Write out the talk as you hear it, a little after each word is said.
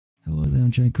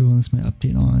I'm GiantGrotle, and this is my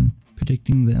update on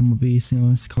predicting the MLB Saint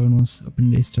Louis Cardinals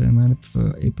opening day starting lineup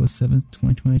for April 7th,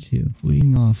 2022.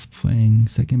 Leading off, playing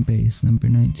second base, number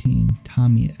 19,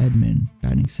 Tommy Edman.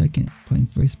 Batting second, playing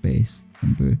first base,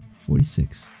 number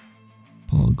 46,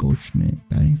 Paul Goldschmidt.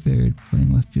 Batting third,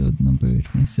 playing left field, number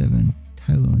 27,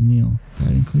 Tyler O'Neill.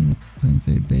 Batting cleanup, playing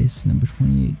third base, number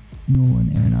 28,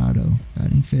 Nolan Arenado.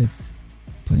 Batting fifth,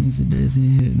 playing as a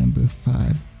designated hitter, number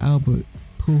 5, Albert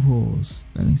Pujols.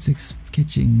 Batting sixth,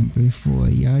 catching, number 4,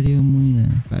 Yadier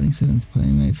Molina. Batting seventh,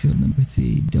 playing right field, number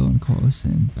 3, Dylan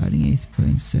Carlson. Batting eighth,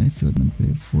 playing center field,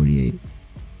 number 48,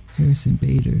 Harrison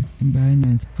Bader. And batting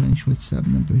ninth, playing shortstop,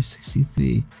 number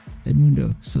 63,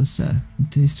 Edmundo Sosa.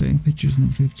 And today's starting pitcher is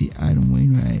number 50, Adam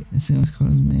Wainwright. And Saint Louis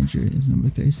Cardinals manager is number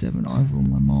 37, Arvel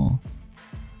Marmol.